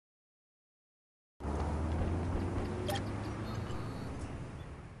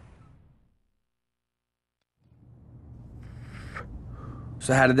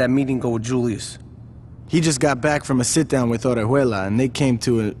So how did that meeting go with Julius? He just got back from a sit-down with Orejuela, and they came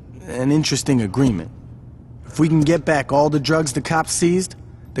to an interesting agreement. If we can get back all the drugs the cops seized,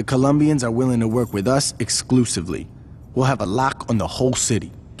 the Colombians are willing to work with us exclusively. We'll have a lock on the whole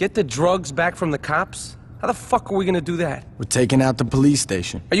city. Get the drugs back from the cops? How the fuck are we gonna do that? We're taking out the police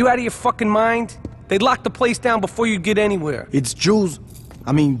station. Are you out of your fucking mind? They'd lock the place down before you get anywhere. It's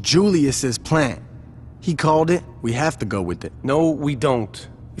Julius's plan. He called it, we have to go with it. No, we don't.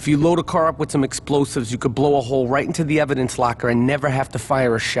 If you load a car up with some explosives, you could blow a hole right into the evidence locker and never have to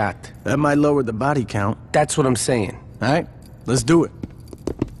fire a shot. That might lower the body count. That's what I'm saying. All right, let's do it.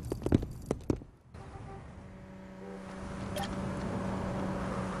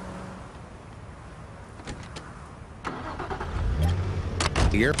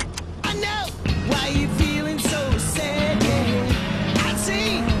 Here. I know why you feeling so sad, yeah. I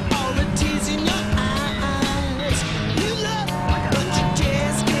see all the tears in your eyes. You look, but you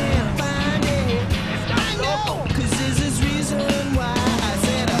just can't find it. I know, 'cause this is reason why I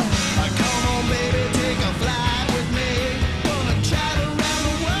said, come on, baby, take a flight with me. Gonna travel around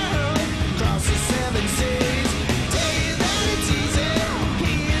the world, cross the 7 seas. Tell you that it's easy,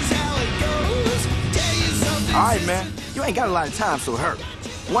 here's how it goes. Tell you something. All right, man, you ain't got a lot of time, so hurry.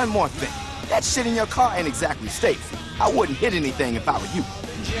 One more thing. That shit in your car ain't exactly safe. I wouldn't hit anything if I were you.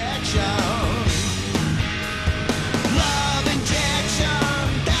 Injection. Love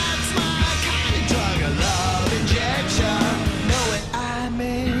injection. That's my kind of drug. A love injection. Know what I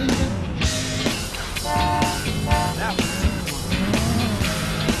mean?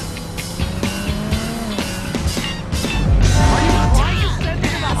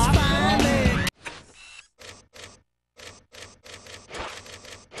 That's finally.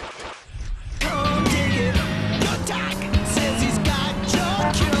 Come dig it. Your doc says he's got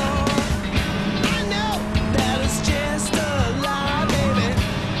your cure. I know that it's just a lie, baby.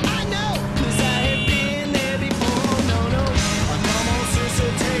 I know, 'cause I have been there before. No. Come on, sister,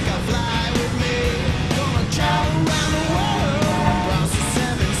 take a flight with me. Gonna travel around the world, across the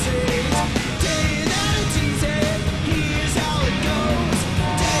 7 seas. Tell you that it's easy, here's how it goes.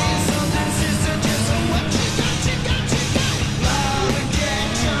 Tell you something, sister, just what you got. Love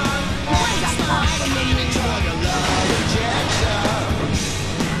injection. That's my kind of drug. A love injection.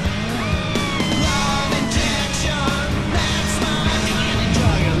 Love injection. That's my kind of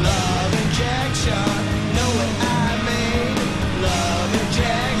drug. A love injection. Know what I mean? Love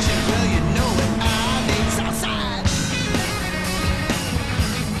injection. Well, you know what I mean. Southside.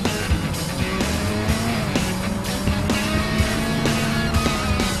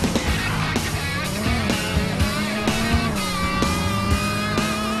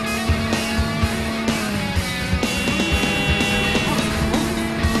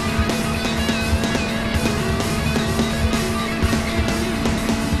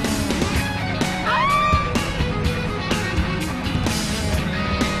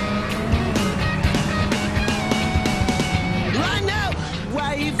 I know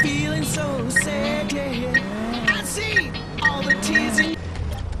why you feeling so sad, yeah. I see all the tears in.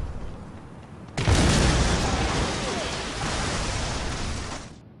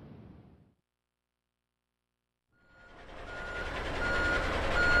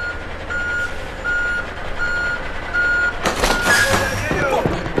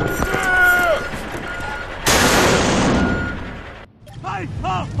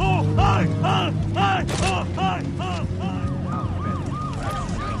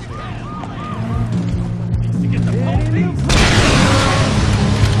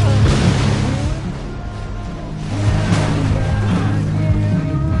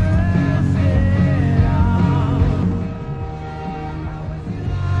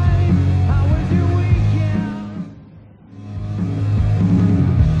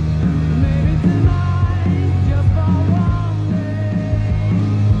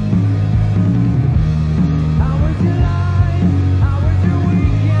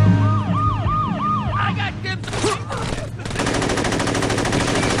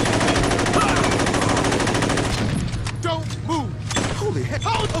 Don't move. Holy heck.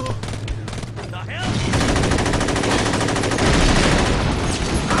 Oh. The hell?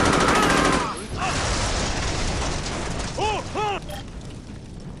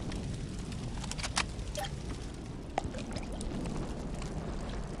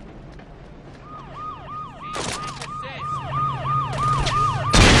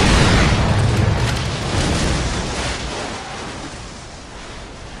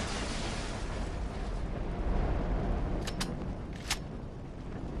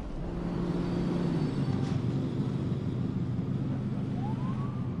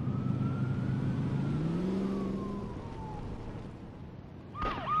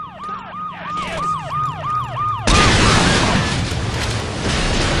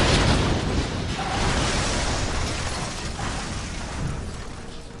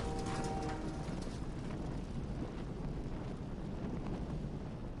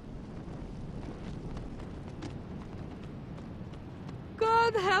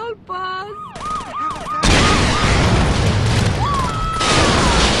 God help us!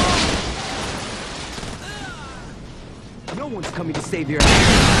 No one's coming to save your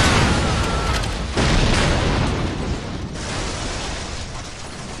ass.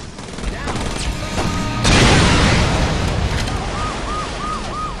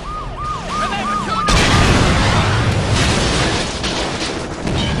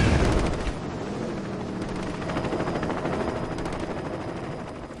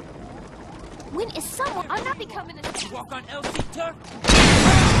 When is someone? I'm not becoming a. Walk on LC turf.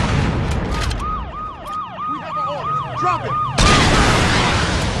 We have our orders. Drop him!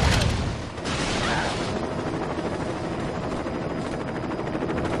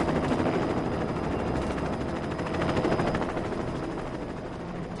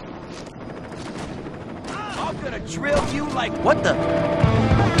 I'm gonna drill you like what the?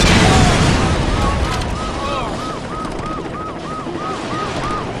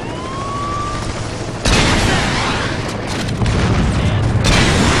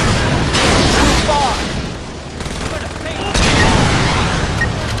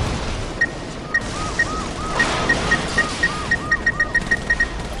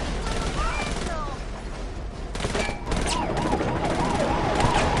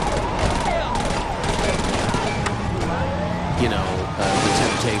 You know, the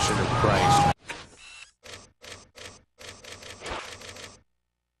temptation of Christ.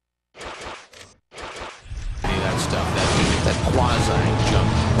 Any of that stuff, that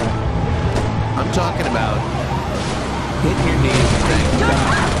quasi-jump. I'm talking about hitting your knees and thanking God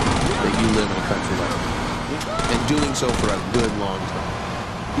that you live in a country like that. And doing so for a good long time.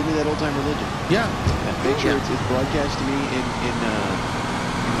 Give me that old-time religion. Yeah. And make sure it's broadcast to me in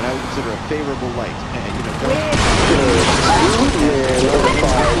what I would consider a favorable light. And, you know, don't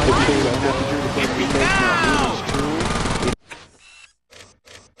have to do the thing we make now. It is true.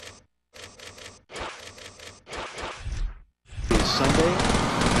 It is Sunday,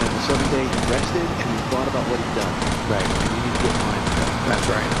 and the seventh day he rested, and he thought about what he'd done. Right. And you need to get mine. That's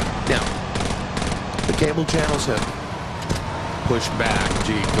right. Now, the cable channels have pushed back.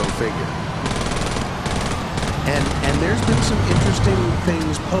 Gee, go figure. And there's been some interesting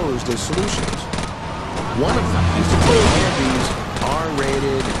things posed as solutions. One of them is to put all of these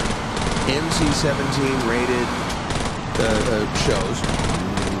R-rated, NC-17 rated shows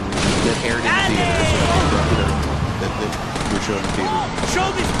that aired in theaters, that were shown in theaters.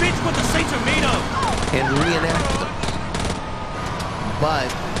 Show this bitch what the saints are made of! And reenact them. But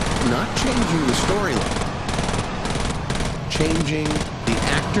not changing the storyline. Changing the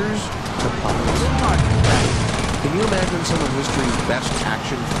actors to puppets. Can you imagine some of history's best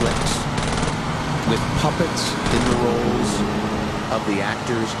action flicks with puppets in the roles of the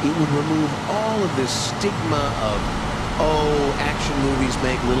actors? It would remove all of this stigma of, oh, action movies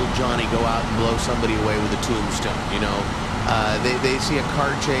make little Johnny go out and blow somebody away with a tombstone, you know? They see a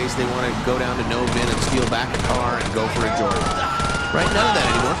car chase, they want to go down to No Bin and steal back a car and go for a joyride. Right? None of that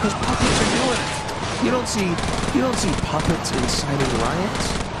anymore, because puppets are doing it. You don't see puppets inciting riots.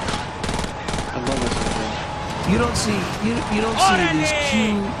 I love this whole thing. You don't see these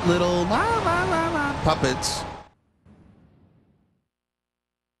cute little puppets.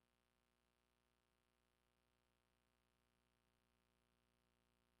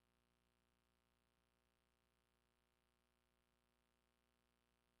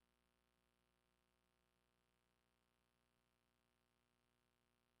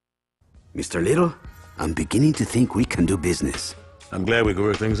 Mr. Little, I'm beginning to think we can do business. I'm glad we can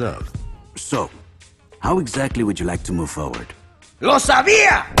work things out. So, how exactly would you like to move forward? Lo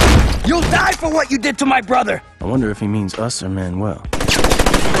sabía! You'll die for what you did to my brother! I wonder if he means us or Manuel.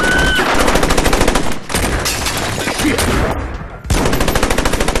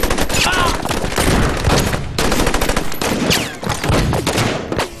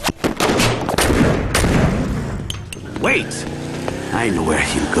 Wait! I know where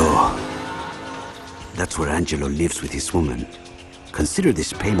he'll go. That's where Angelo lives with his woman. Consider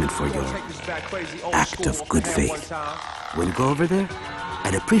this payment for your act of good faith. When you go over there,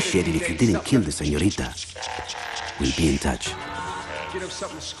 I'd appreciate it if you didn't kill the señorita. We'll be in touch. Get him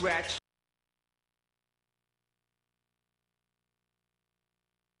something to scratch.